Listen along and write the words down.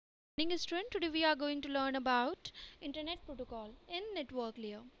Student, today we are going to learn about Internet Protocol in network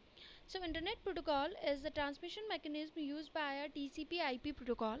layer. So Internet Protocol is the transmission mechanism used by a TCP/IP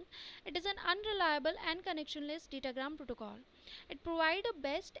protocol. It is an unreliable and connectionless datagram protocol. It provides a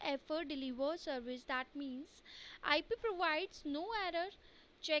best effort deliver service. That means IP provides no error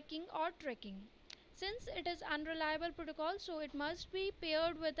checking or tracking. Since it is unreliable protocol, so it must be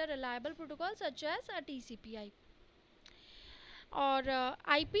paired with a reliable protocol such as a TCP/IP or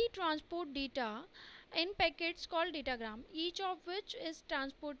IP transport data in packets called datagram, each of which is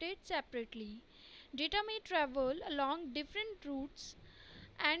transported separately. Data may travel along different routes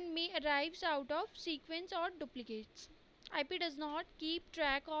and may arrive out of sequence or duplicates. IP does not keep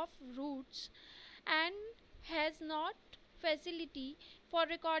track of routes and has not facility for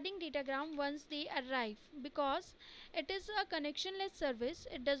recording datagram once they arrive. Because it is a connectionless service,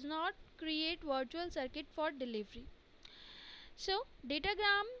 it does not create virtual circuit for delivery. So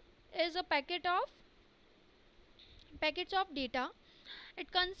datagram is a packets of data.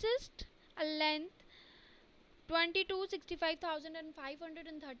 It consists a length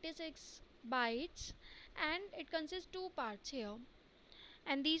 22,65,536 bytes, and it consists two parts here,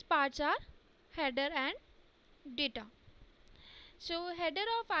 and these parts are header and data. So header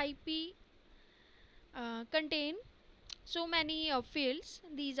of IP contain so many fields.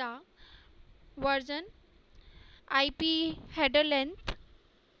 These are version, IP header length,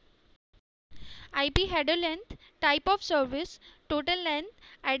 type of service, total length,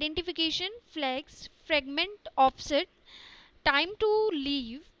 identification, flags, fragment offset, time to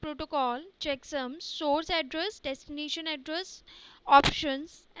leave, protocol, checksums, source address, destination address,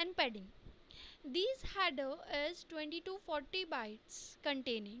 options, and padding. These header is 20 to 40 bytes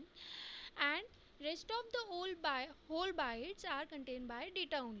containing, and rest of the whole bytes are contained by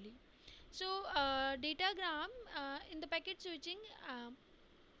data only. So datagram in the packet switching,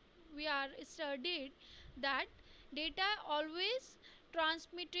 we are studied that data always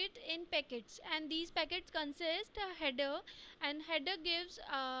transmitted in packets, and these packets consist a header, and header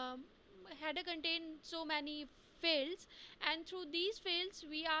contain so many fields, and through these fields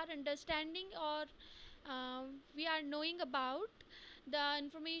we are understanding or we are knowing about the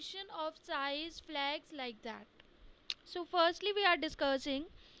information of size flags like that. So firstly we are discussing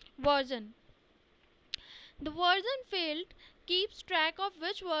version. The version field keeps track of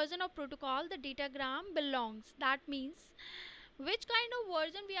which version of protocol the datagram belongs. That means which kind of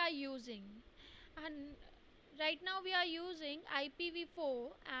version we are using. And right now we are using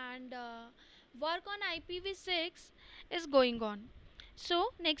IPv4, and work on IPv6 is going on.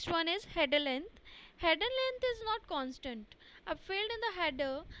 So next one is header length. Header length is not constant. A field in the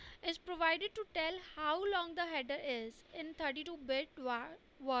header is provided to tell how long the header is in 32-bit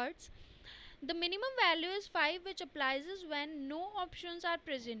words. The minimum value is 5, which applies when no options are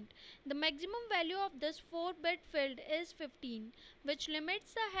present. The maximum value of this 4-bit field is 15, which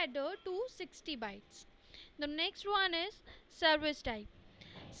limits the header to 60 bytes. The next one is service type.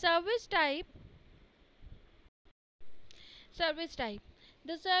 Service type. Service type.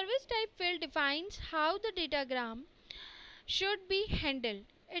 The service type field defines how the datagram should be handled.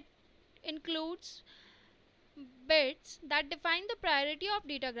 It includes bits that define the priority of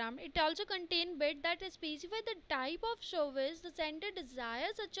datagram. It also contains bits that specify the type of service the sender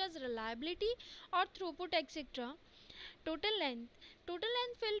desires, such as reliability or throughput, etc. Total length. Total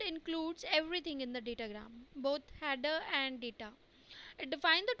length field includes everything in the datagram, both header and data. It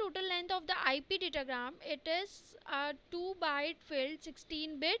defines the total length of the IP datagram. It is a 2-byte field,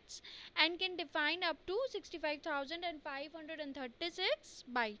 16 bits, and can define up to 65,536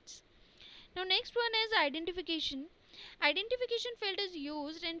 bytes. Now next one is identification. Identification field is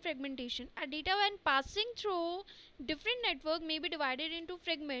used in fragmentation. A data when passing through different network may be divided into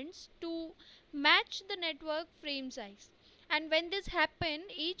fragments to match the network frame size. And when this happen,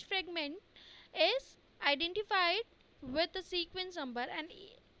 each fragment is identified with a sequence number, and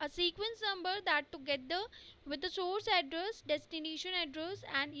a sequence number that together with the source address, destination address,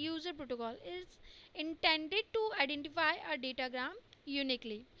 and user protocol is intended to identify a datagram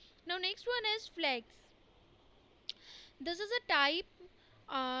uniquely. Now next one is flags. This is a type,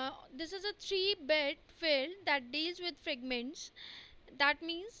 this is a 3-bit field that deals with fragments. That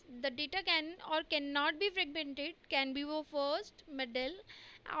means the data can or cannot be fragmented, can be for first, middle,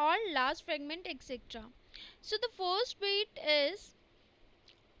 or last fragment, etc. So the first bit is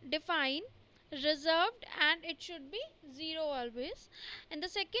define, reserved, and it should be 0 always. And the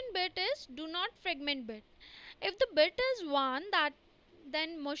second bit is do not fragment bit. If the bit is 1, that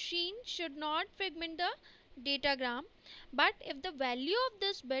then machine should not fragment the datagram, but if the value of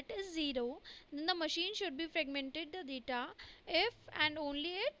this bit is 0, then the machine should be fragmented the data if and only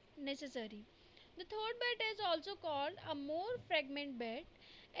it necessary. The third bit is also called a more fragment bit.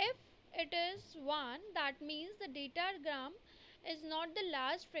 If it is 1, that means the datagram is not the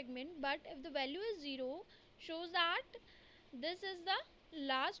last fragment, but if the value is 0, shows that this is the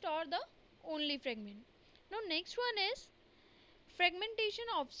last or the only fragment. Now next one is fragmentation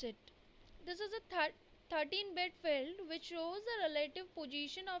offset. This is a 13-bit field which shows the relative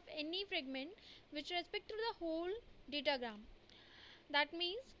position of any fragment with respect to the whole datagram. That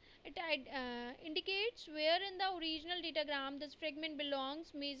means it indicates where in the original datagram this fragment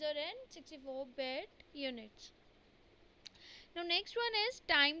belongs, measured in 64-bit units. Now next one is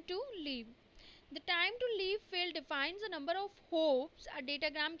time to leave. The time to leave field defines the number of hops a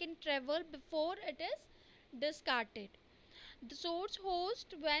datagram can travel before it is discarded. The source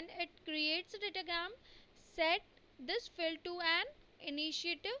host, when it creates a datagram, set this field to an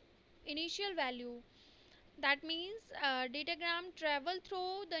initial value. That means datagram travel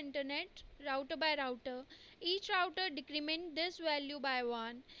through the internet router by router. Each router decrement this value by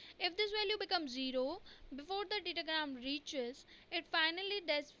 1. If this value becomes 0 before the datagram reaches its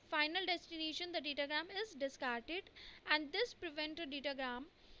final destination, the datagram is discarded, and this prevents a datagram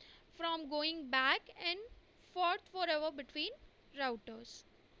from going back and forth forever between routers.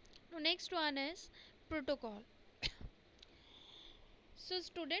 Now next one is protocol. So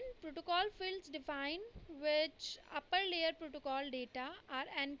student, protocol fields define which upper layer protocol data are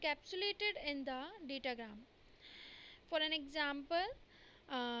encapsulated in the datagram. For an example,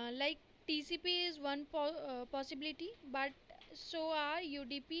 like TCP is one possibility, but so are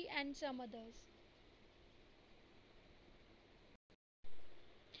UDP and some others.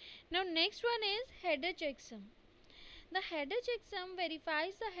 Now next one is header checksum. The header checksum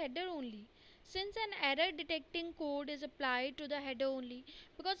verifies the header only, since an error detecting code is applied to the header only,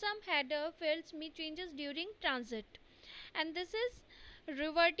 because some header fields may changes during transit, and this is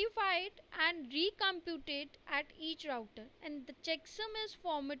revertified and recomputed at each router, and the checksum is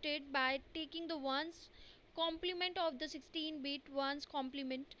formatted by taking the ones complement of the 16-bit ones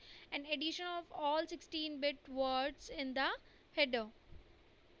complement and addition of all 16-bit words in the header.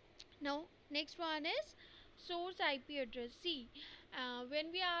 Now next one is source IP address. See,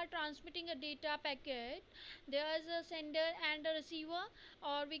 when we are transmitting a data packet, there is a sender and a receiver,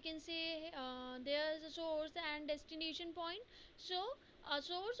 or we can say there is a source and destination point. So a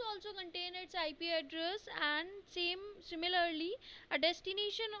source also contain its IP address, and similarly a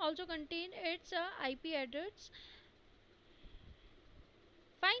destination also contain its IP address.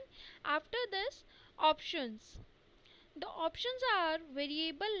 Fine. After this, options. The options are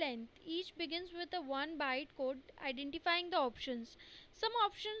variable length. Each begins with a 1 byte code identifying the options. Some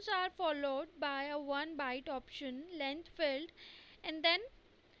options are followed by a 1 byte option length field, and then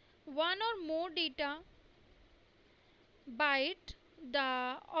one or more data byte.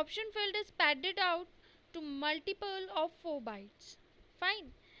 The option field is padded out to multiple of 4 bytes.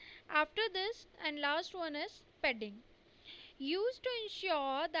 Fine. After this, and last one is padding, used to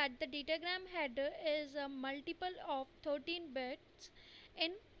ensure that the datagram header is a multiple of 13 bits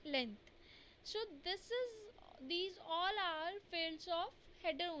in length. So these all are fields of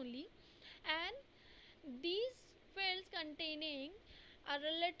header only, and these fields containing a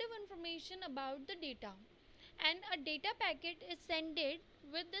relative information about the data, and a data packet is sent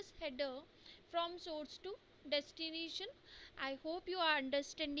with this header from source to destination. I hope you are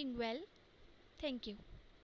understanding well. Thank you.